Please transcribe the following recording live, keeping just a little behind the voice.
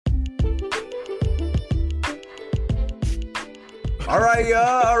All right,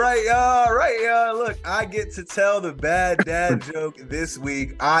 y'all. Look, I get to tell the bad dad joke this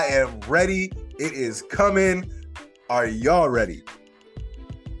week. I am ready. It is coming. Are y'all ready?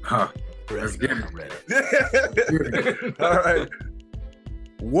 Let's get it. Ready. All right.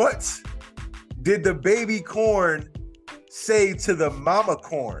 What did the baby corn say to the mama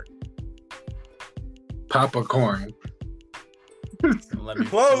corn? Papa corn.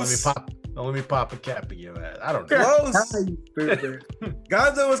 Let me pop a cap in your ass. I don't know. Close.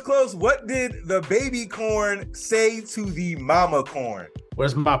 Gonzo was close. What did the baby corn say to the mama corn?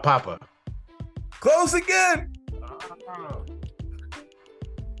 Where's my papa? Close again.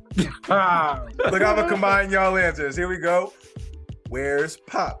 Look, I'm gonna combine y'all answers. Here we go. Where's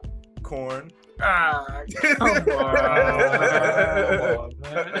popcorn? Come on,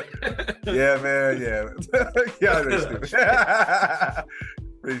 man. Yeah, man. Yeah. Y'all understand.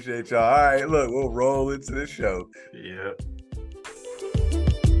 Appreciate y'all. All right, look, we'll roll into the show. Yeah.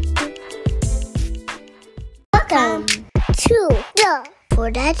 Welcome to the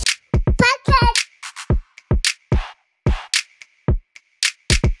For That Podcast.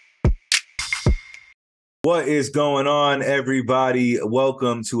 What is going on, everybody?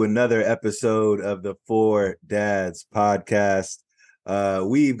 Welcome to another episode of the Four Dads Podcast.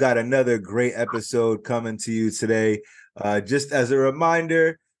 We've got another great episode coming to you today. Just as a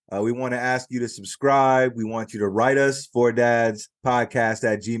reminder, we want to ask you to subscribe. We want you to write us,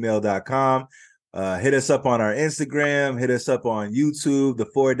 fourdadspodcast@gmail.com. Hit us up on our Instagram. Hit us up on YouTube, the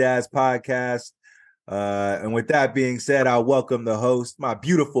Four Dads Podcast. And with that being said, I'll welcome the host, my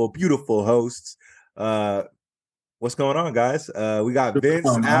beautiful, beautiful hosts. What's going on, guys? We got Vince,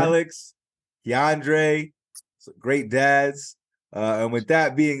 Alex, Keandre, great dads. And with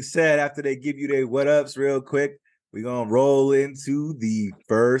that being said, after they give you their what ups real quick, we're gonna roll into the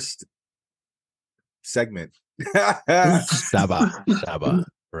first segment. Shaba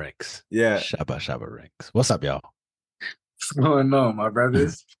Ranks. Yeah. Shaba Ranks. What's up, y'all? What's going on, my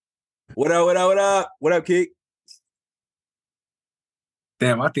brothers? What up? What up, Keek?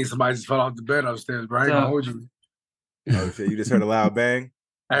 Damn, I think somebody just fell off the bed upstairs, bro. I ain't gonna hold you. Oh shit, you just heard a loud bang?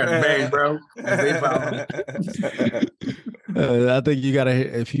 I heard a bang, bro. I think you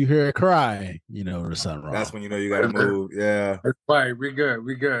gotta. If you hear a cry, you know there's something wrong. That's when you know you gotta move. Yeah. That's right. We good.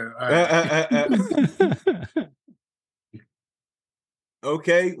 All right.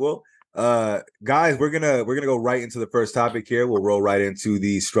 Okay, well, guys, we're gonna go right into the first topic here. We'll roll right into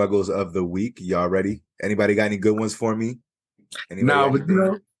the struggles of the week. Y'all ready? Anybody got any good ones for me? No, but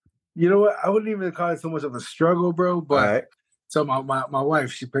you know what? I wouldn't even call it so much of a struggle, bro. But right. So my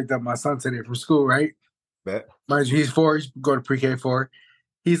wife, she picked up my son today from school, right? Bet. Mind you, he's 4. He's going to pre-K 4.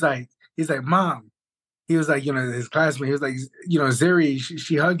 He's like, Mom. He was like, his classmate. He was like, Zuri,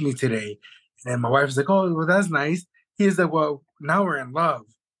 she hugged me today, and my wife was like, oh, well, that's nice. He was like, well, now we're in love.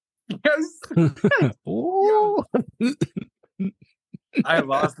 Yes. I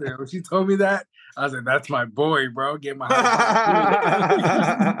lost it when she told me that. I was like, that's my boy, bro. Get my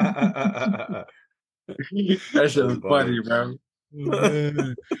that shit was funny, bro.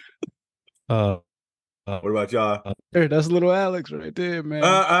 What about y'all? That's little Alex right there, man.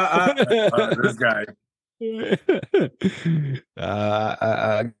 This guy.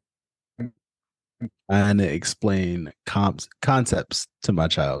 Trying to explain concepts to my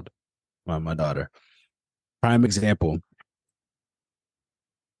child, my daughter. Prime example.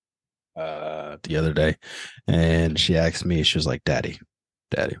 The other day, and she asked me, she was like, Daddy,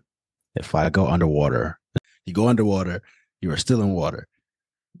 if I go underwater, you go underwater, you are still in water.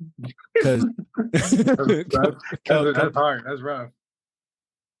 Because that's hard. That's rough.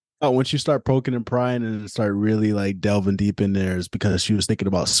 Once you start poking and prying and start really like delving deep in there, is because she was thinking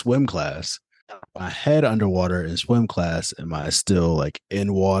about swim class. My head underwater in swim class, am I still like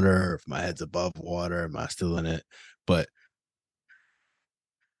in water? If my head's above water, am I still in it? But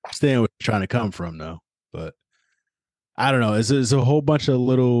I understand where you're trying to come from, though. But I don't know. It's a whole bunch of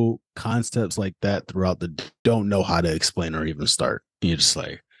little concepts like that throughout the. Don't know how to explain or even start. You're just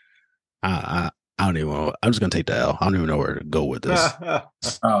like, I don't even know. I'm just gonna take the L. I don't even know where to go with this.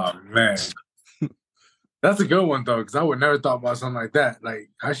 Oh man, that's a good one though, because I would never thought about something like that. Like,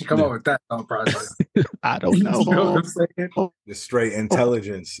 how she come up with that thought process? I don't know. You know what I'm saying? Just straight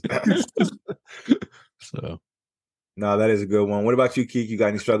intelligence. So. No, that is a good one. What about you, Keek? You got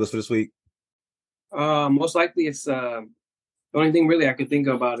any struggles for this week? Most likely it's the only thing really I could think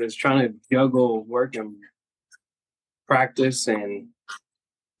about is trying to juggle work and practice and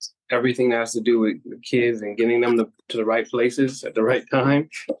everything that has to do with the kids and getting them to the right places at the right time.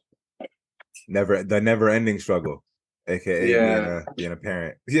 The never-ending struggle, aka being a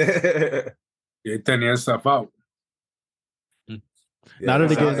parent. Yeah. You're thinning yourself out. Now that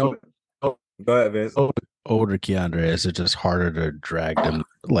they're getting Go ahead, Vince. older, Keandre, is it just harder to drag them?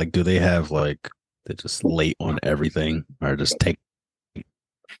 Like, do they have like they're just late on everything, or just take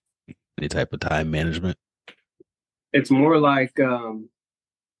any type of time management? It's more like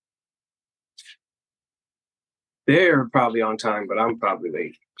they're probably on time, but I'm probably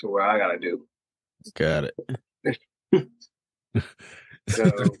late to where I gotta do. Got it. So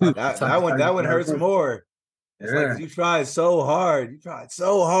that one hurts more. It's like you tried so hard,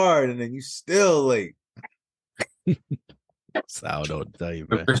 and then you still late. Sourdough, tell you,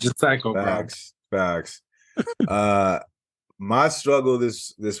 man. Cycle, Facts. My struggle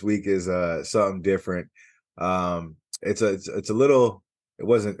this week is something different. It's a little. It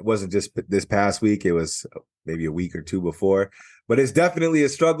wasn't just this past week. It was maybe a week or two before, but it's definitely a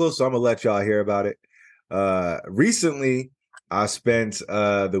struggle. So I'm gonna let y'all hear about it. Recently, I spent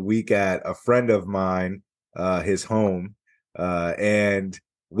the week at a friend of mine, his home, and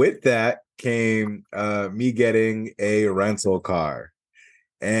with that came me getting a rental car.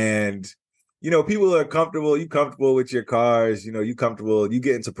 And people are comfortable. You comfortable with your cars. You comfortable. You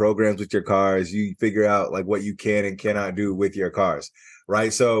get into programs with your cars. You figure out like what you can and cannot do with your cars,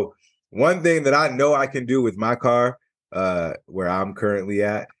 right? So one thing that I know I can do with my car, where I'm currently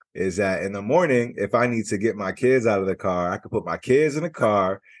at, is that in the morning, if I need to get my kids out of the car, I can put my kids in the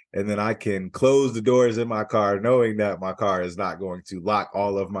car, and then I can close the doors in my car, knowing that my car is not going to lock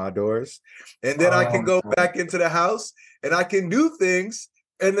all of my doors. And then I can go back into the house and I can do things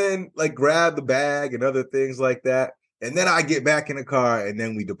and then like grab the bag and other things like that. And then I get back in the car and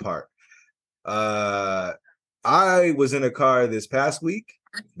then we depart. I was in a car this past week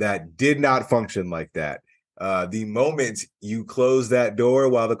that did not function like that. The moment you closed that door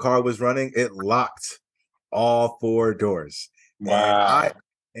while the car was running, it locked all four doors. Wow.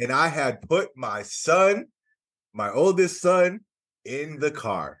 And I had put my oldest son, in the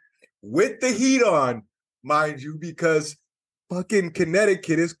car with the heat on, mind you, because fucking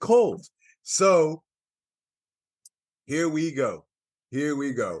Connecticut is cold. So here we go.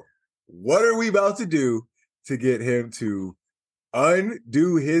 What are we about to do to get him to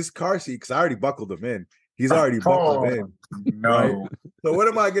undo his car seat? Because I already buckled him in. He's already buckled in. No. Right? So what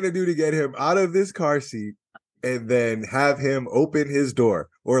am I going to do to get him out of this car seat and then have him open his door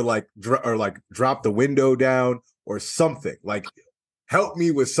or drop the window down or something? Like, help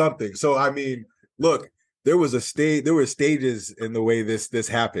me with something. So, I mean, look, there were stages in the way this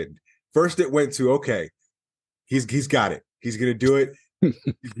happened. First, it went to, okay, he's got it. He's going to do it.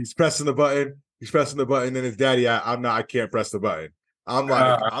 He's pressing the button. Then his daddy, I can't press the button. I'm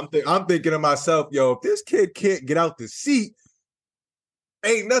like, I'm thinking to myself, yo, if this kid can't get out the seat,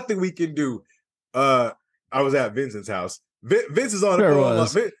 ain't nothing we can do. I was at Vincent's house. Vince is on the phone.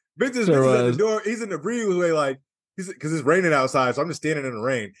 Vince is at the door. He's in the breezeway, like, because it's raining outside, so I'm just standing in the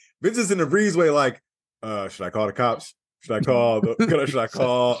rain. Vince is in the breezeway, like, should I call the cops? Should I call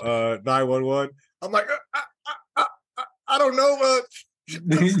 911? I'm like, I don't know.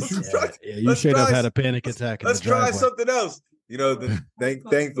 You should have had a panic attack. Let's try something else.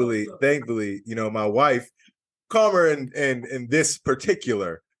 Thankfully, my wife, calmer in this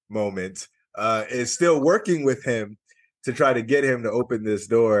particular moment, is still working with him to try to get him to open this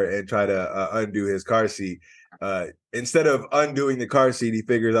door and try to undo his car seat. Instead of undoing the car seat, he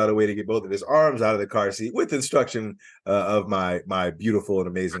figures out a way to get both of his arms out of the car seat with instruction of my beautiful and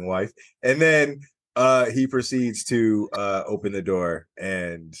amazing wife. And then he proceeds to open the door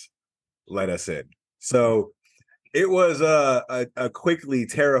and let us in. So it was a quickly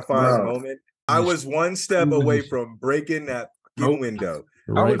terrifying moment. I was one step away from breaking that window.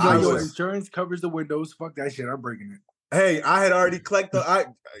 I was like, your insurance covers the windows. Fuck that shit. I'm breaking it. Hey, I had already collected.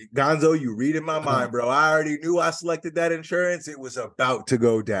 Gonzo, you read in my mind, bro. I already knew I selected that insurance. It was about to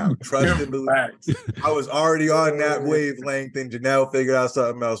go down. Trust and believe. I was already on that wavelength, and Janelle figured out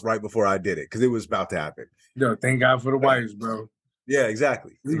something else right before I did it because it was about to happen. Yo, thank God for the wives, bro. Yeah,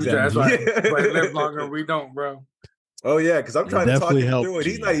 exactly. That's why we live longer. We don't, bro. Oh yeah, because I'm trying to talk him through it.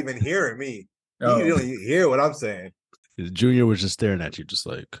 You. He's not even hearing me. He don't even hear what I'm saying. His junior was just staring at you, just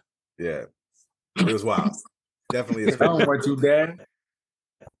like, yeah, it was wild. Definitely. I don't want you, Dad.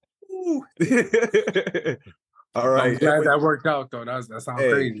 All right. I'm glad that worked out, though. That sounds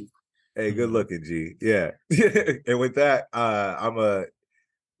crazy. Hey, good looking, G. Yeah. And with that, I'm going to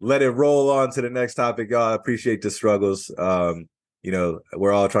let it roll on to the next topic. Y'all, I appreciate the struggles.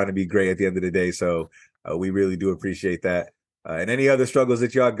 We're all trying to be great at the end of the day. So we really do appreciate that. And any other struggles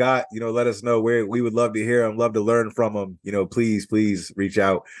that y'all got, let us know. We would love to hear them, love to learn from them. Please reach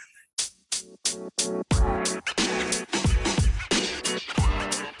out.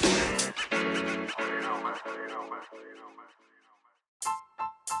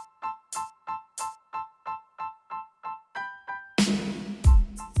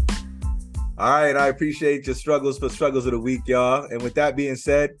 All right, I appreciate your struggles for struggles of the week, y'all. And with that being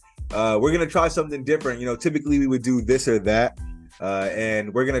said, we're gonna try something different. You know, typically we would do this or that,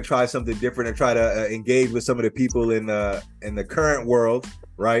 and we're gonna try something different and try to engage with some of the people in the current world,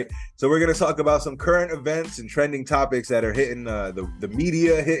 right? So we're gonna talk about some current events and trending topics that are hitting the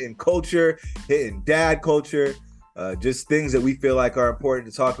media, hitting culture, hitting dad culture, just things that we feel like are important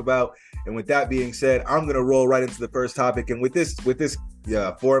to talk about. And with that being said, I'm gonna roll right into the first topic. And with this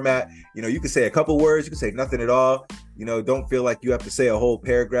format, you know, you can say a couple words, you can say nothing at all. You know, don't feel like you have to say a whole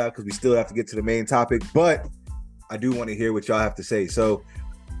paragraph because we still have to get to the main topic. But I do want to hear what y'all have to say. So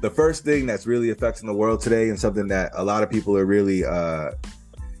the first thing that's really affecting the world today, and something that a lot of people are really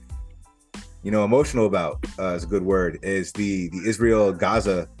emotional about, is a good word, is the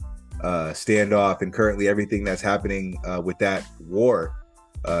Israel-Gaza standoff, and currently everything that's happening with that war,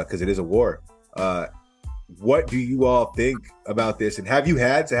 because it is a war. What do you all think about this? And have you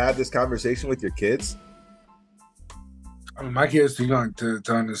had to have this conversation with your kids? I mean, my kids are young to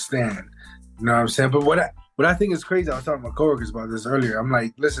understand. You know what I'm saying? But what I think is crazy, I was talking to my coworkers about this earlier. I'm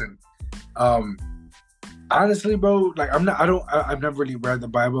like, listen, honestly, bro, like I've never really read the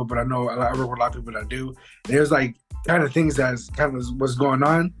Bible, but I know I work with a lot of people that do. There's like kind of things that's kind of what's going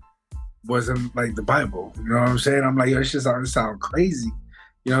on wasn't like the Bible. You know what I'm saying? I'm like, yo, this just sound crazy.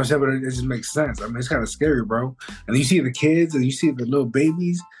 You know what I'm saying? But it just makes sense. I mean, it's kind of scary, bro. And you see the kids and you see the little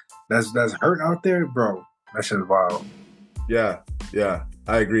babies that's hurt out there, bro. That shit's wild. Yeah,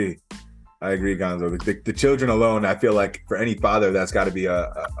 I agree, Gonzo. The children alone, I feel like for any father, that's got to be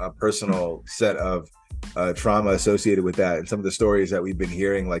a personal set of trauma associated with that. And some of the stories that we've been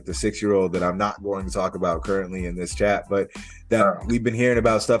hearing, like the 6-year-old that I'm not going to talk about currently in this chat, but that we've been hearing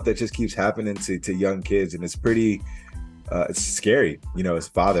about stuff that just keeps happening to young kids, and it's pretty. It's scary, you know, as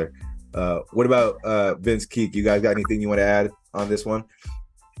a father. What about Vince Keek? You guys got anything you want to add on this one?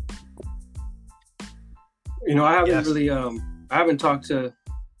 You know, I haven't really, I haven't talked to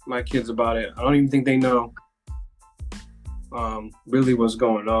my kids about it. I don't even think they know really what's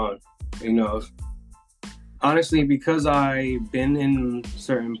going on. You know, honestly, because I've been in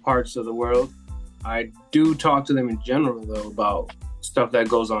certain parts of the world, I do talk to them in general, though, about stuff that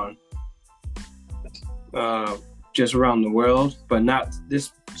goes on. Just around the world, but not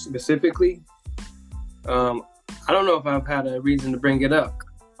this specifically. I don't know if I've had a reason to bring it up,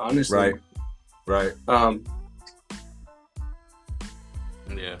 honestly. Right.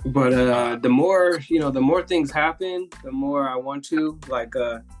 Yeah. But the more things happen, the more I want to. Like,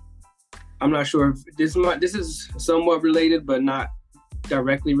 I'm not sure if this is somewhat related, but not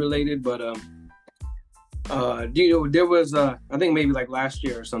directly related. But there was I think maybe like last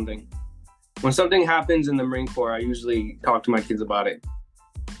year or something. When something happens in the Marine Corps, I usually talk to my kids about it.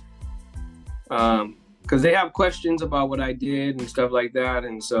 Because they have questions about what I did and stuff like that.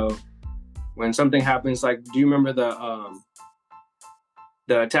 And so when something happens, like, do you remember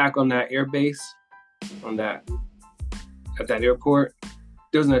the attack on that air base, at that airport?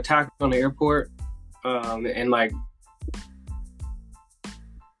 There was an attack on the airport, and like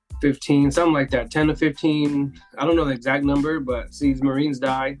 15, something like that, 10 to 15, I don't know the exact number, but these Marines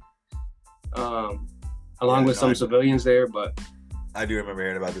died. Along with some civilians there, but I do remember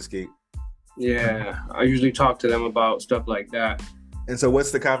hearing about this, Geek. Yeah, I usually talk to them about stuff like that. And so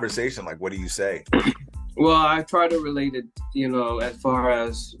what's the conversation like? What do you say? Well, I try to relate it, you know, as far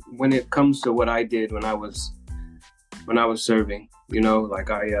as when it comes to what I did when I was serving, you know, like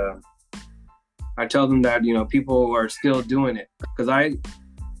I tell them that, you know, people are still doing it, because I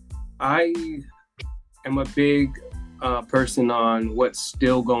am a big person on what's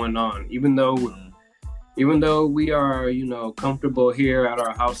still going on, even though we are, you know, comfortable here at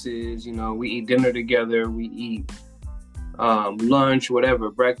our houses. You know, we eat dinner together, we eat lunch, whatever,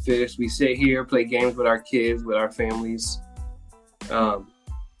 breakfast, we sit here, play games with our kids, with our families. Some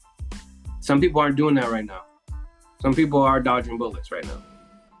people aren't doing that right now. Some people are dodging bullets right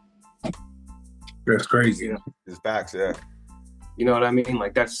now. That's crazy. You know? It's facts, yeah. You know what I mean?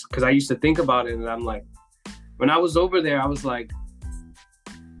 Like, that's because I used to think about it, and I'm like, when I was over there, I was like,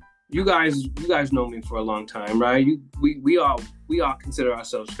 you guys know me for a long time, right? We all consider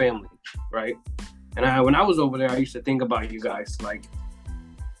ourselves family, right? And when I was over there, I used to think about you guys, like,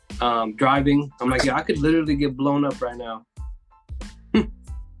 driving. I'm like, yeah, I could literally get blown up right now. And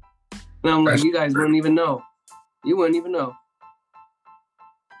I'm like, you guys wouldn't even know. You wouldn't even know.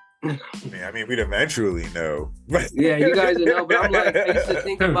 I mean, we'd eventually know. Yeah, you guys would know. But I'm like, I used to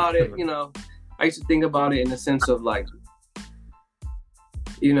think about it, you know. I used to think about it in the sense of like,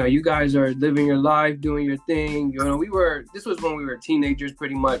 you know, you guys are living your life, doing your thing. You know, this was when we were teenagers,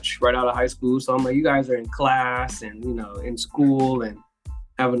 pretty much right out of high school. So I'm like, you guys are in class and, you know, in school and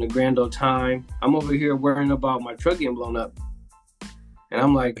having a grand old time. I'm over here worrying about my truck getting blown up. And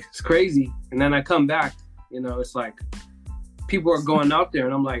I'm like, it's crazy. And then I come back, it's like people are going out there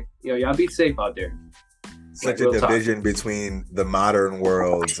and I'm like, yo, y'all be safe out there. Such a division between the modern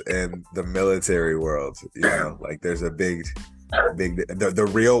world and the military world. Like there's a big, the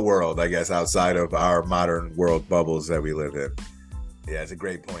real world, I guess, outside of our modern world bubbles that we live in. Yeah, it's a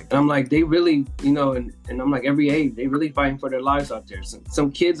great point. And I'm like, they really, and I'm like, every age, they really fighting for their lives out there.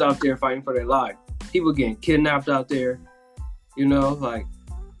 Some kids out there fighting for their life. People getting kidnapped out there, like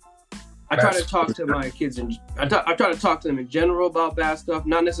I try to talk to my kids and I try to talk to them in general about bad stuff,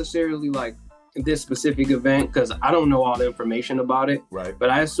 not necessarily like this specific event, because I don't know all the information about it. Right. But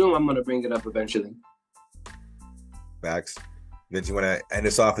I assume I'm going to bring it up eventually. Facts. Vince, you want to end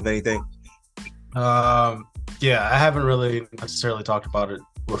us off with anything? Yeah, I haven't really necessarily talked about it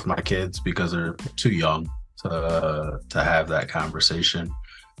with my kids because they're too young to have that conversation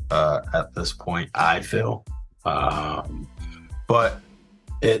at this point, I feel. But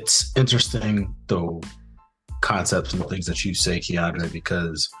it's interesting, the concepts and the things that you say, Keandre,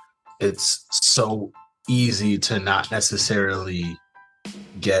 because it's so easy to not necessarily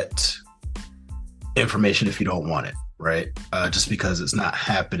get information if you don't want it, right? Just because it's not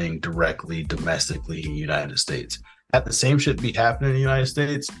happening directly domestically in the United States. Had the same shit be happening in the United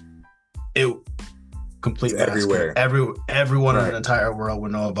States, it completely everywhere. Everyone in the entire world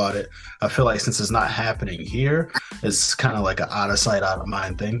would know about it. I feel like since it's not happening here, it's kind of like an out of sight, out of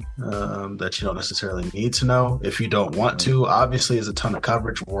mind thing that you don't necessarily need to know if you don't want to. Obviously, there's a ton of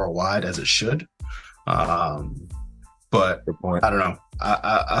coverage worldwide, as it should. But I don't know.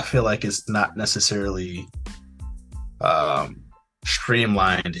 I feel like it's not necessarily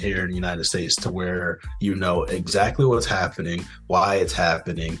streamlined here in the United States to where you know exactly what's happening, why it's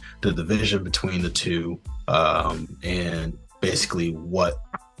happening, the division between the two, and basically what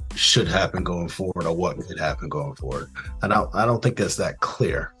should happen going forward or what could happen going forward. I don't think it's that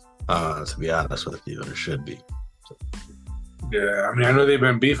clear, to be honest with you, and it should be. So. Yeah, I mean, I know they've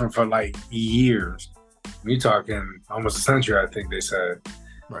been beefing for like years. We talking almost a century, I think they said.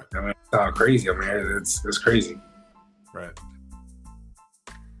 Right. I mean, it's not crazy. I mean, it's crazy. Right.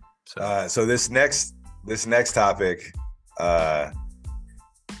 So this next topic, I'll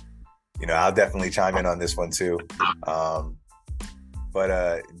definitely chime in on this one too. But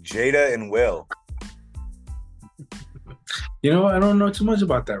Jada and Will. You know, I don't know too much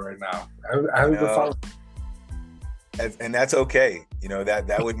about that right now. I haven't been following. And that's okay.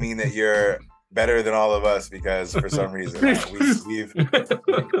 That would mean that you're better than all of us because for some reason we've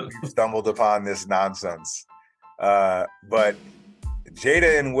stumbled upon this nonsense. But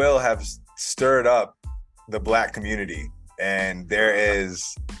Jada and Will have stirred up the Black community, and there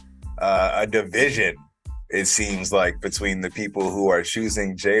is a division, it seems like, between the people who are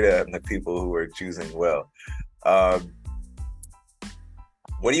choosing Jada and the people who are choosing Will. What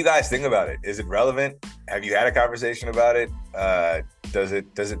do you guys think about it? Is it relevant? Have you had a conversation about it? Does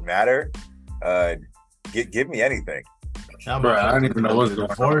it matter? Give me anything. I don't even know what's going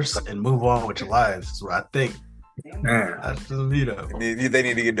on. Divorce and move on with your lives is what I think. Man, that's just me though. They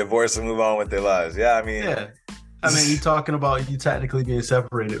need to get divorced and move on with their lives. Yeah, I mean, you're talking about you technically being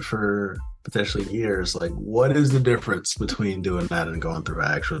separated for potentially years. Like, what is the difference between doing that and going through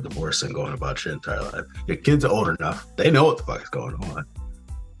an actual divorce and going about your entire life? Your kids are old enough; they know what the fuck is going on.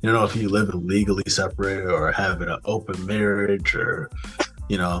 You know, if you live legally separated or having an open marriage, or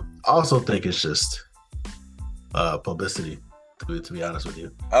I also think it's just publicity. To be honest with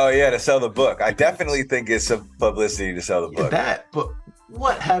you. Oh yeah, to sell the book. I definitely think it's some publicity to sell the book. But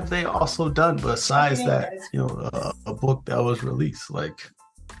what have they also done besides that? A book that was released. Like,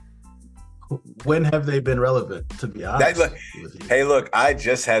 when have they been relevant? To be honest with you. Hey, look, I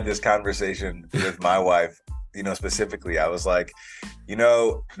just had this conversation with my wife. Specifically, I was like,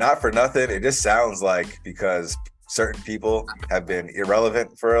 not for nothing. It just sounds like because certain people have been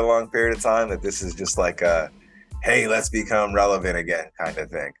irrelevant for a long period of time that this is just like a, hey, let's become relevant again kind of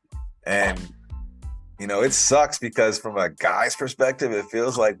thing. And, it sucks because from a guy's perspective, it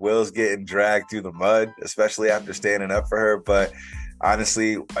feels like Will's getting dragged through the mud, especially after standing up for her. But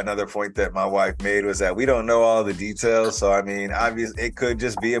honestly, another point that my wife made was that we don't know all the details. So, I mean, obviously, it could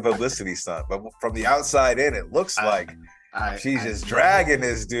just be a publicity stunt. But from the outside in, it looks like she's just dragging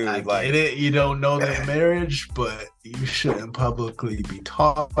this dude. I get it. You don't know their marriage, but you shouldn't publicly be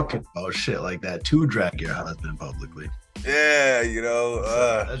talking about shit like that to drag your husband publicly. Yeah,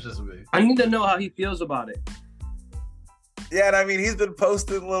 that's just me. I need to know how he feels about it. Yeah, and I mean, he's been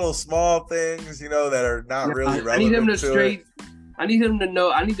posting little small things, that are not really relevant. I need him I need him to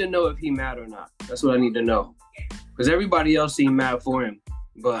know. I need to know if he mad or not. That's what I need to know. Because everybody else seemed mad for him.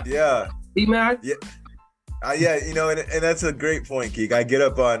 But Yeah. man, Yeah, you know, and that's a great point, Geek. I get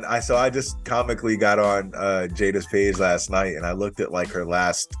up on I just comically got on Jada's page last night, and I looked at like her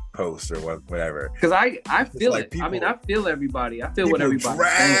last post or whatever. because I feel like it. people- I mean, I feel everybody. I feel what People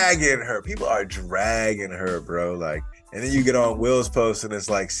everybody's saying. dragging her. People are dragging her, bro. Like, and then you get on Will's post, and it's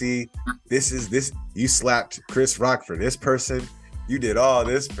like, see, this. You slapped Chris Rock for this person. You did all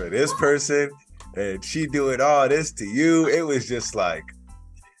this for this person, and she doing all this to you. It was just like,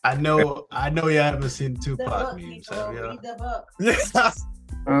 I know you haven't seen Tupac memes, have you? Read the book. yeah.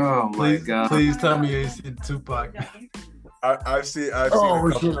 Oh my Please, god! please tell me you ain't seen Tupac. I've seen. Oh, a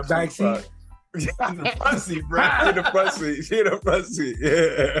was she in the couple back Tupac. seat? In the front seat, bro. She in the front seat. She in the front seat.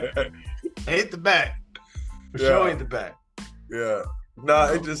 Yeah. Ain't the back. For Yeah. sure ain't the back. Yeah. Nah,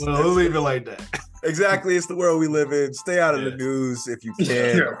 it just Well, we'll leave it like that. exactly. It's the world we live in. Stay out of the news if you can,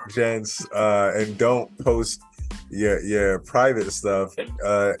 Yeah. gents, and don't post your private stuff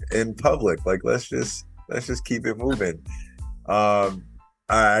in public. Like let's just keep it moving. All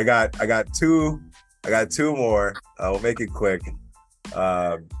right, I got two more. We'll make it quick.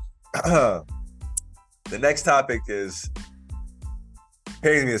 The next topic is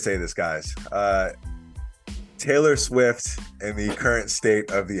pains me to say this, guys. Taylor Swift and the current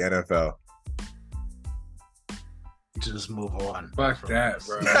state of the NFL. Just move on. Fuck that,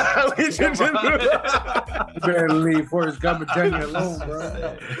 bro. We should just- You better leave Forrest Gump and Jenny alone,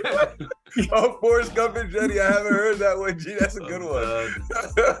 bro. Oh, Forrest Gump and Jenny. I haven't heard that one. Gee, that's a good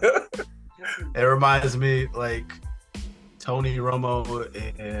one. It reminds me like Tony Romo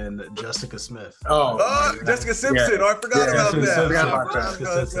and Jessica Smith. Oh, Jessica Simpson. Oh, I forgot Yeah, about Jessica that. Simpson. I forgot Jessica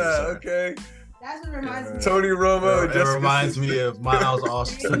about Simpson, that. sorry. Okay. That's what reminds me. Tony Romo and It Jessica reminds Simpson. me of Miles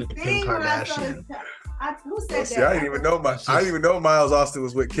Austin and Kim Thing when I saw Kardashian. this- who said See, that? I didn't even know Miles Austin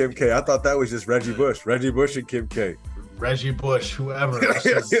was with Kim K. I thought that was just Reggie Bush. Reggie Bush and Kim K. Reggie Bush, whoever.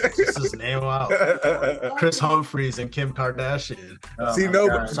 Just his name out. Chris Humphries and Kim Kardashian. Oh See, my no,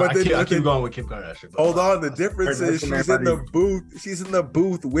 God. So I then- keep going with Kim Kardashian. but- hold on. The difference is Listen, she's in the everybody. booth. She's in the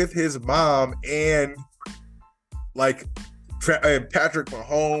booth with his mom and like Patrick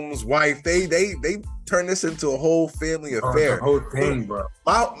Mahomes' wife. They turn this into a whole family Oh, affair. the whole thing, bro.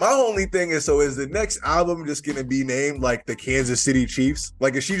 My only thing is, so is the next album just gonna be named like the Kansas City Chiefs?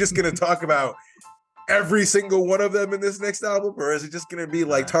 Like, is she just gonna talk about every single one of them in this next album, or is it just gonna be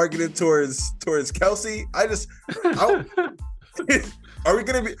like targeted towards Kelsey? Are we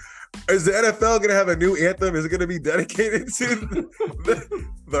gonna be? Is the NFL gonna have a new anthem? Is it gonna be dedicated to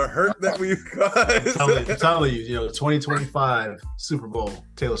the hurt that we've caused? I'm telling you, 2025 Super Bowl,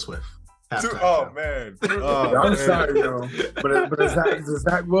 Taylor Swift. Halftime Oh show. man! I'm Oh, man. sorry, yo. But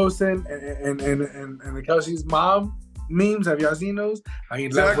Zach Wilson and the Kelsey's mom memes, have y'all seen those? How he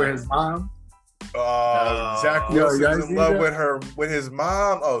left with his mom? Zach Yo, Wilson's y'all in see love that? with his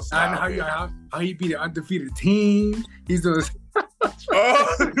mom. Oh, And stop how, it. how he beat an undefeated team. He's doing.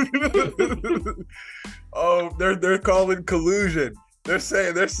 Oh, they're calling collusion. They're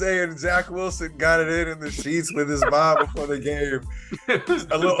saying Zach Wilson got it in the sheets with his mom before the game.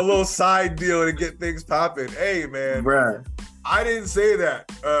 A little side deal to get things popping. Hey man, Bruh. I didn't say that.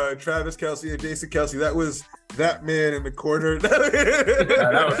 Travis Kelsey and Jason Kelsey. That was that man in the corner. That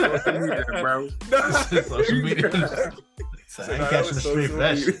was social media, bro. Social media. So I ain't catching the street for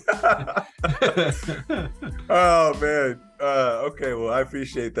that shit. Oh man. Okay, well, I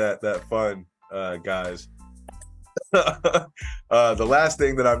appreciate that fun, guys. The last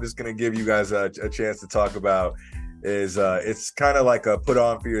thing that I'm just gonna give you guys a chance to talk about is it's kind of like a put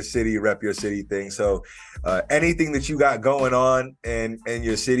on for your city, rep your city thing. So anything that you got going on in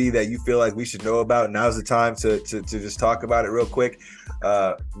your city that you feel like we should know about, now's the time to just talk about it real quick.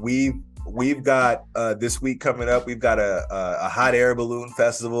 We've got this week coming up, we've got a hot air balloon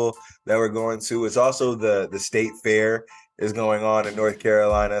festival that we're going to. It's also the state fair is going on in North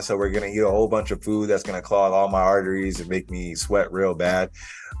Carolina. So we're going to eat a whole bunch of food that's going to clog all my arteries and make me sweat real bad.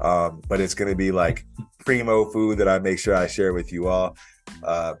 But it's going to be like primo food that I make sure I share with you all.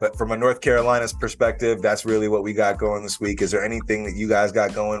 But from a North Carolina's perspective, that's really what we got going this week. Is there anything that you guys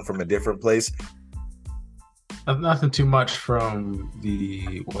got going from a different place? Nothing too much from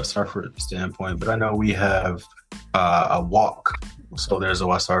the West Hartford standpoint, but I know we have a walk. So there's a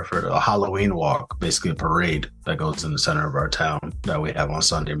West Hartford, a Halloween walk, basically a parade that goes in the center of our town that we have on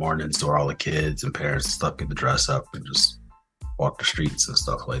Sunday mornings where all the kids and parents and stuff get to dress up and just walk the streets and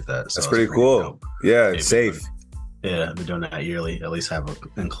stuff like that. So That's it's pretty cool. dope. Yeah, They've it's been safe. Yeah, I've been doing that yearly, at least have an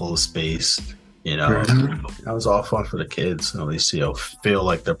enclosed space. Mhm. That was all fun for the kids. At least, feel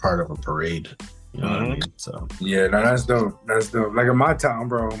like they're part of a parade. You know what I mean? So yeah, no, that's dope. That's dope. Like in my town,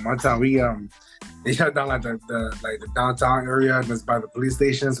 bro. My town, we they shut down like the downtown area that's by the police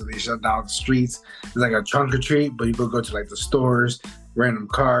station, so they shut down the streets. It's like a trunk or treat, but you go to like the stores, random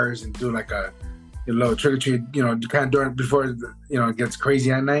cars, and do like a little trick or treat. You know, kind of during before it gets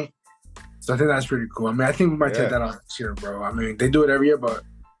crazy at night. So I think that's pretty cool. I mean, I think we might take that on this year, bro. I mean, they do it every year, but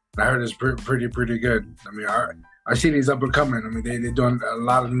I heard it's pretty good. I mean, our city's up and coming. I mean, they're doing a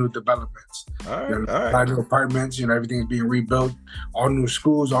lot of new developments. All right, a lot of new apartments. Everything's being rebuilt. All new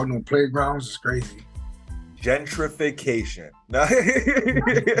schools, all new playgrounds. It's crazy. Gentrification.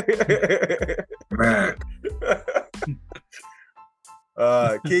 Man.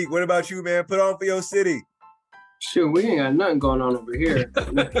 Keek, what about you, man? Put on for your city. Shoot, we ain't got nothing going on over here.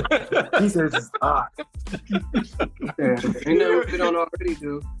 He says it's hot. Ain't nothing we don't already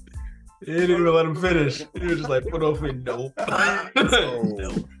do. he didn't even let him finish. He was just like, put off me. No.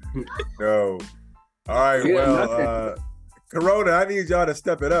 No. All right, well, Corona, I need y'all to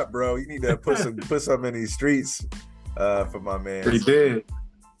step it up, bro. You need to put some in these streets for my man. He did.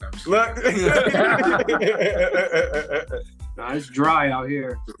 Look. Nah, it's dry out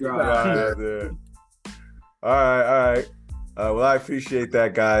here. It's dry. All right. Well, I appreciate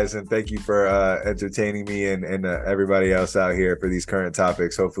that, guys, and thank you for entertaining me and everybody else out here for these current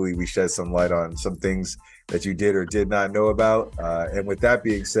topics. Hopefully, we shed some light on some things that you did or did not know about. And with that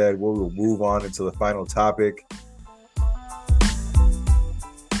being said, we will move on into the final topic.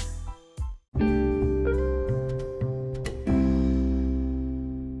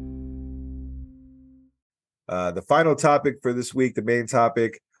 The final topic for this week, the main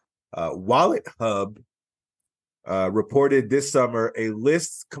topic, Wallet Hub reported this summer a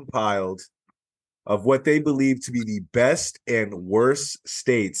list compiled of what they believe to be the best and worst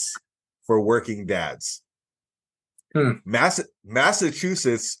states for working dads.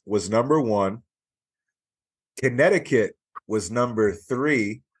 Massachusetts was number 1. Connecticut was number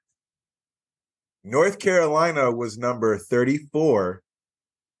 3. North Carolina was number 34.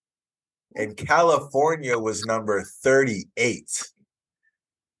 And California was number 38.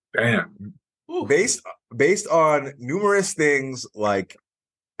 Damn. Based on numerous things like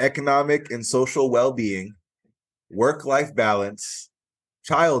economic and social well-being, work-life balance,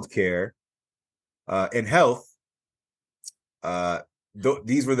 childcare, and health,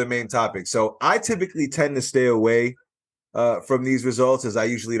 these were the main topics. So I typically tend to stay away from these results, as I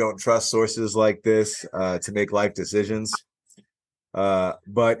usually don't trust sources like this to make life decisions.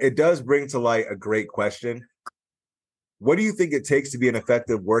 But it does bring to light a great question. What do you think it takes to be an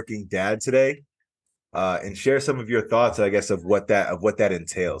effective working dad today? And share some of your thoughts, I guess, of what that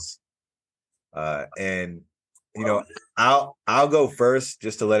entails. And I'll go first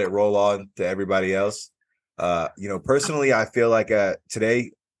just to let it roll on to everybody else. Personally, I feel like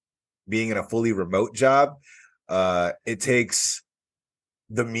today, being in a fully remote job, it takes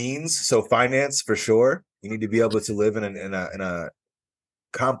the means. So finance for sure. You need to be able to live in a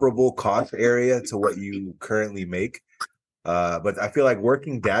comparable cost area to what you currently make. But I feel like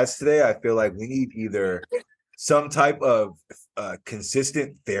working dads today, I feel like we need either some type of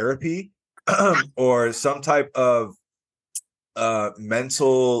consistent therapy or some type of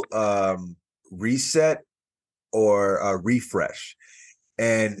mental reset or a refresh.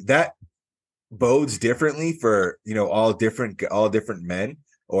 And that bodes differently for, all different men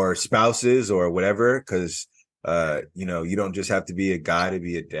or spouses or whatever, because you don't just have to be a guy to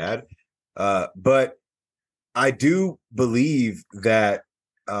be a dad. But I do believe that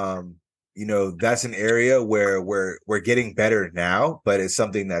that's an area where we're getting better now, but it's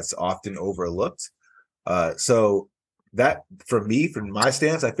something that's often overlooked. So that, for me, from my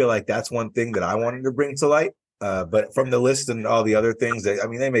stance, I feel like that's one thing that I wanted to bring to light. But from the list and all the other things,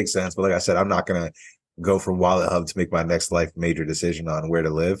 they make sense. But like I said, I'm not gonna go from Wallet Hub to make my next life major decision on where to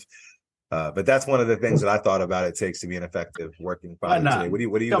live. But that's one of the things that I thought about it takes to be an effective working father today.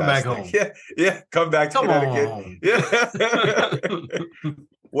 What do you come guys back think? home? Yeah, come back to Connecticut. On. Yeah.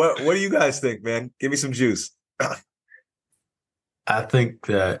 What do you guys think, man? Give me some juice. I think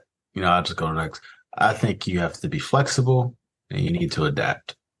that, I'll just go next. I think you have to be flexible and you need to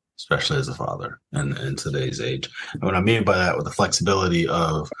adapt, especially as a father in today's age. And what I mean by that, with the flexibility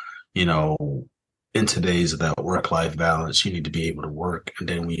of, in today's that work-life balance, you need to be able to work. And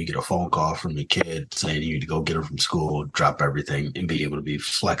then when you get a phone call from your kid saying you need to go get her from school, drop everything, and be able to be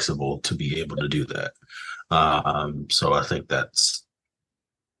flexible to be able to do that. So I think that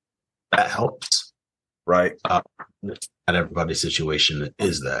helps. Right. Not everybody's situation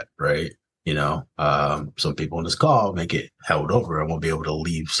is that, right? Some people in this call may get held over and won't be able to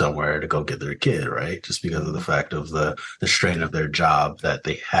leave somewhere to go get their kid, right? Just because of the fact of the strain of their job that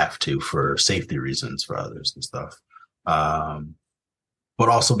they have to for safety reasons for others and stuff. But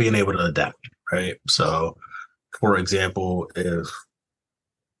also being able to adapt, right? So, for example, if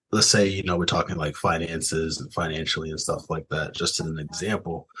let's say, we're talking like finances and financially and stuff like that, just as an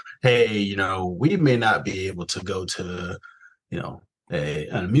example, hey, we may not be able to go to,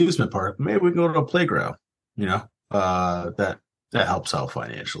 an amusement park. Maybe we can go to a playground, that helps out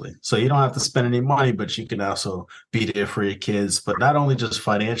financially. So you don't have to spend any money, but you can also be there for your kids, but not only just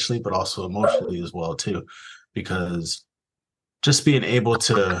financially, but also emotionally as well, too, because just being able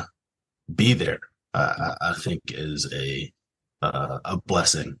to be there, I think is a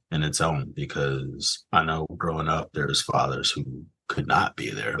blessing in its own, because I know growing up, there's fathers who could not be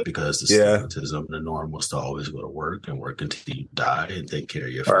there because the stigmatism, the norm was to always go to work and work until you die and take care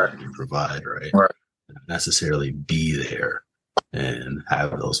of your family and provide, right? Not necessarily be there and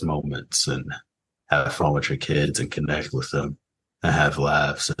have those moments and have fun with your kids and connect with them and have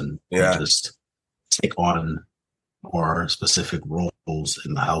laughs and just take on more specific roles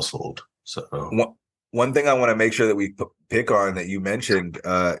in the household. So one thing I want to make sure that we pick on that you mentioned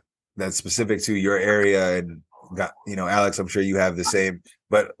that's specific to your area, and Alex, I'm sure you have the same,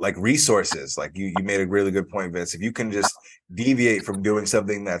 but like resources, like you made a really good point, Vince. If you can just deviate from doing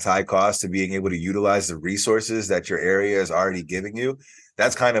something that's high cost to being able to utilize the resources that your area is already giving you,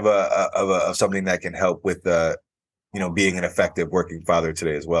 that's kind of something that can help with being an effective working father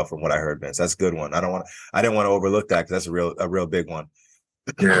today as well. From what I heard, Vince, that's a good one. I didn't want to overlook that, because that's a real big one.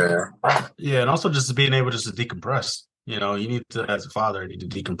 Yeah, and also just being able just to decompress. You need to, as a father, you need to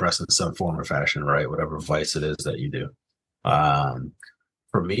decompress in some form or fashion, right? Whatever vice it is that you do.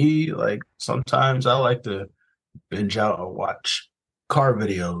 For me, like sometimes I like to binge out or watch car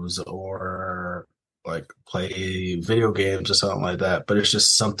videos or like play video games or something like that. But it's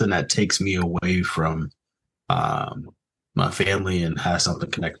just something that takes me away from my family and has something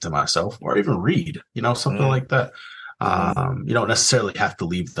connected to myself, or even read, something like that. You don't necessarily have to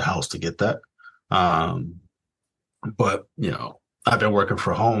leave the house to get that. But, I've been working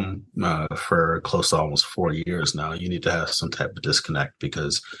from home for close to almost 4 years now. You need to have some type of disconnect,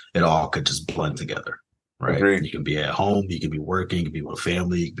 because it all could just blend together, right? Agreed. You can be at home, you can be working, you can be with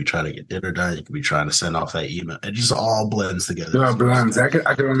family, you can be trying to get dinner done, you can be trying to send off that email. It just all blends together. Yeah, blends. I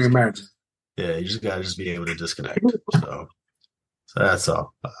can only imagine. Yeah, you just got to just be able to disconnect. So that's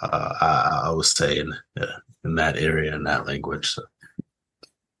all I was saying in that area, in that language. So.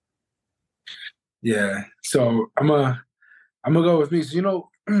 Yeah. So I'm gonna go with me. So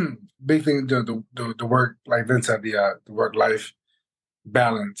big thing, the work, like Vince said, the work life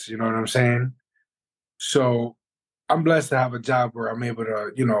balance. You know what I'm saying? So I'm blessed to have a job where I'm able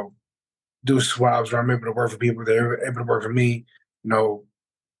to do swaps, where I'm able to work for people. They're able to work for me.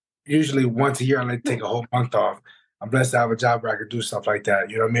 Usually once a year I like to take a whole month off. I'm blessed to have a job where I could do stuff like that.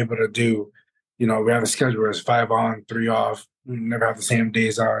 I'm able to do. We have a schedule where it's 5 on, 3 off. We never have the same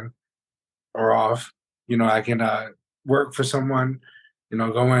days on or off. I can work for someone,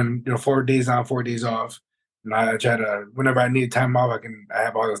 go in, 4 days on, 4 days off. And I try to, whenever I need time off, I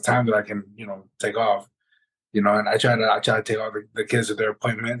have all this time that I can, take off. And I try to take all the kids to their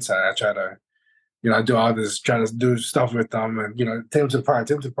appointments. I try to, I do all this, try to do stuff with them, and take them to the park,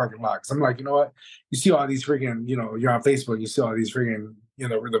 take them to the parking lot. 'Cause I'm like, you know what? You see all these freaking, you're on Facebook, you see all these freaking, the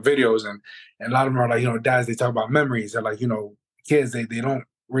videos, and a lot of them are like, dads, they talk about memories. They're like, kids, they don't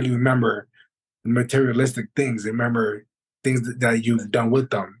really remember materialistic things. They remember things that you've done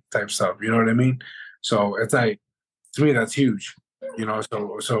with them, type stuff. You know what I mean? So it's like, to me, that's huge.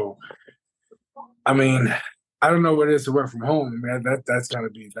 So I mean, I don't know what it is to work from home, man. That's gotta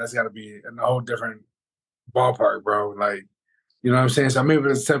be in a whole different ballpark, bro. Like, you know what I'm saying? So I'm able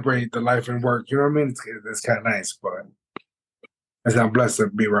to separate the life and work. You know what I mean? It's kind of nice, but I'm blessed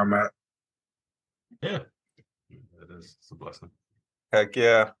to be where I'm at. Yeah, it is. It's a blessing. Heck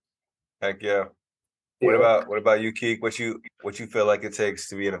yeah. What about you, Keek? What you feel like it takes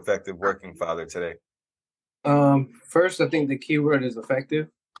to be an effective working father today? First, I think the key word is effective.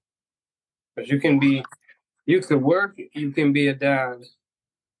 Because you could work, you can be a dad,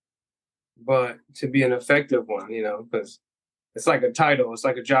 but to be an effective one, because it's like a title, it's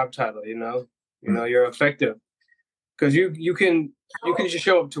like a job title, you're effective. Because you can just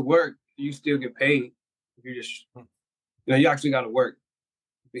show up to work, you still get paid. You just, you actually got to work,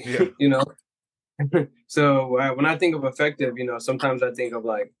 yeah. So when I think of effective, sometimes I think of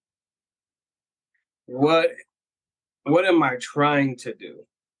like, what am I trying to do?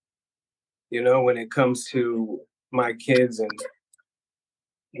 When it comes to my kids and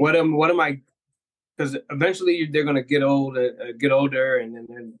what am I? Because eventually they're gonna get older, and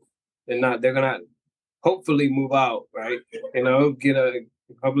then they're gonna hopefully move out, right?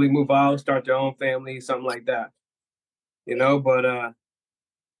 Hopefully move out, start their own family, something like that. But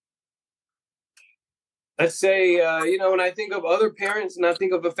let's say when I think of other parents and I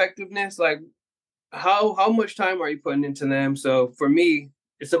think of effectiveness, like how much time are you putting into them? So for me,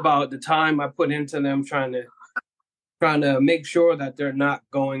 it's about the time I put into them, trying to make sure that they're not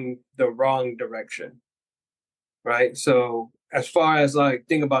going the wrong direction, right? So as far as like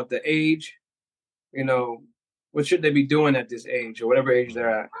think about the age, what should they be doing at this age or whatever age they're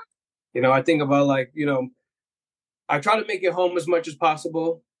at? I think about like, I try to make it home as much as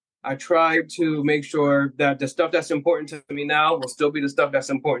possible. I try to make sure that the stuff that's important to me now will still be the stuff that's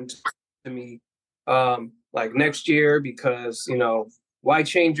important to me like next year, because, why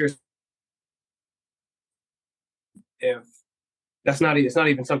change your if it's not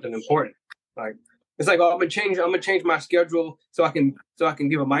even something important. Like it's like, oh, I'm gonna change my schedule so I can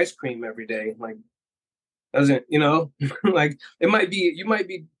give them ice cream every day. Like doesn't, like it might be it might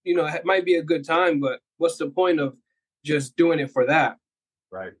be a good time, but what's the point of just doing it for that?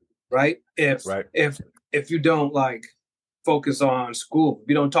 Right. If you don't like focus on school, if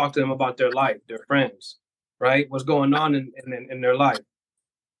you don't talk to them about their life, their friends, right? What's going on in their life.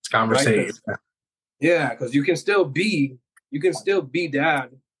 It's conversation. Right? Yeah, because you can still be dad,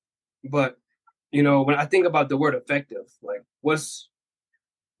 but when I think about the word effective, like what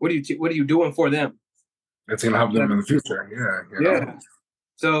are you doing for them? It's gonna help them in the future. Yeah.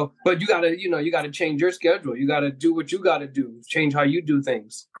 So, but you gotta change your schedule. You gotta do what you gotta do. Change how you do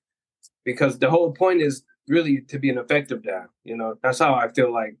things, because the whole point is really to be an effective dad. That's how I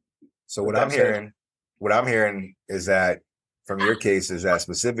feel like. So what I'm hearing is that from your case is that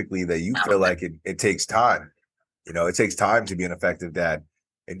specifically that you feel like it takes time. It takes time to be an effective dad.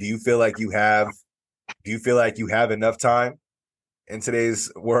 And do you feel like you have enough time in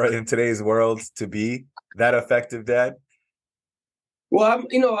today's world to be that effective dad? Well,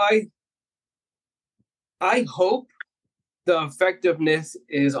 I hope the effectiveness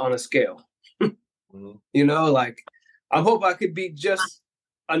is on a scale. Like I hope I could be just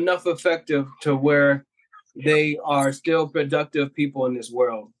enough effective to where they are still productive people in this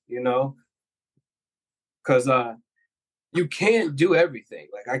world, because you can't do everything.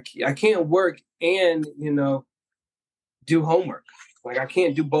 Like I can't work and do homework. Like I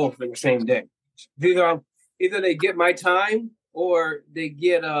can't do both in the same day. Either they get my time or they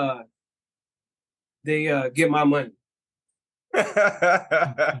get my money.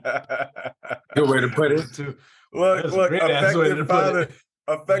 Good way to put it. Look,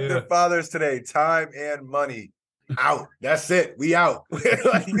 effective fathers today, time and money out. That's it. We out.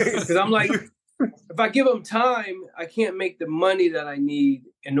 Because I'm like, if I give them time, I can't make the money that I need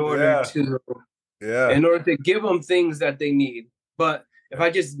in order to give them things that they need. But if I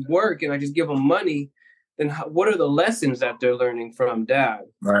just work and I just give them money, then what are the lessons that they're learning from dad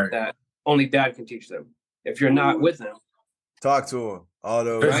that only dad can teach them if you're not with them? Talk to them. All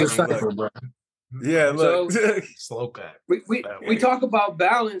those. Bro. Yeah, look. So, slow pack. We talk about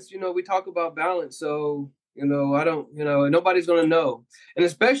balance. We talk about balance. So I don't. Nobody's gonna know. And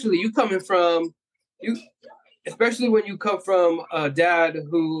especially especially when you come from a dad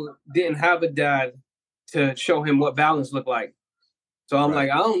who didn't have a dad to show him what balance looked like. So I'm like,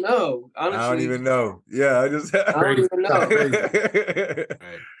 I don't know. Honestly, I don't even know. Yeah, I don't even know.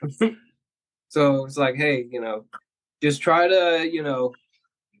 So it's like, hey, just try to,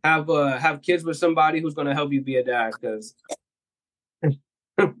 have kids with somebody who's going to help you be a dad. Because if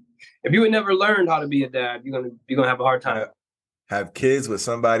you had never learned how to be a dad, you're gonna have a hard time. Have kids with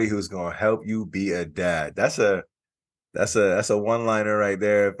somebody who's going to help you be a dad. That's a one-liner right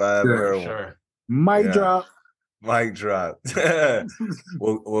there. If I ever heard one. Mic drop. Mic drop.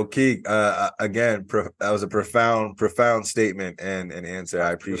 well, Keek, again, that was a profound statement and answer.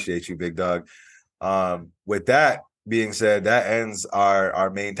 I appreciate you, big dog. With that being said, that ends our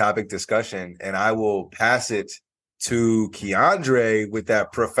main topic discussion, and I will pass it to Keandre with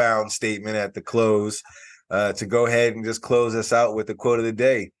that profound statement at the close to go ahead and just close us out with the quote of the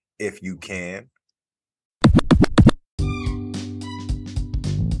day, if you can.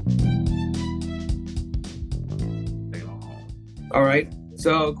 All right.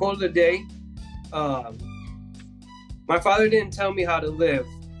 So, quote of the day. My father didn't tell me how to live.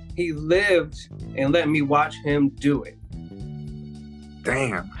 He lived and let me watch him do it.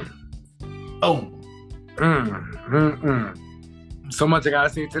 Damn. Oh. So much I gotta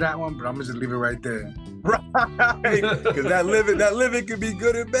say to that one, but I'm gonna just leave it right there. Right, because that living can be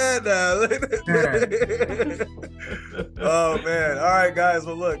good and bad now. Oh man! All right, guys.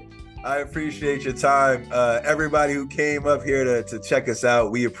 Well, look, I appreciate your time. Everybody who came up here to check us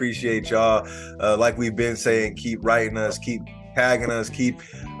out, we appreciate y'all. Like we've been saying, keep writing us, keep tagging us, keep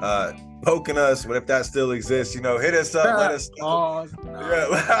poking us. But if that still exists, hit us up. Let us know.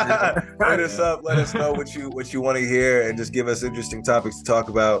 Hit us up. Let us know what you want to hear, and just give us interesting topics to talk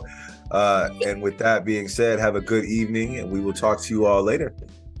about. And with that being said, have a good evening, and we will talk to you all later.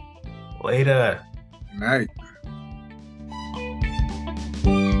 Later. Night.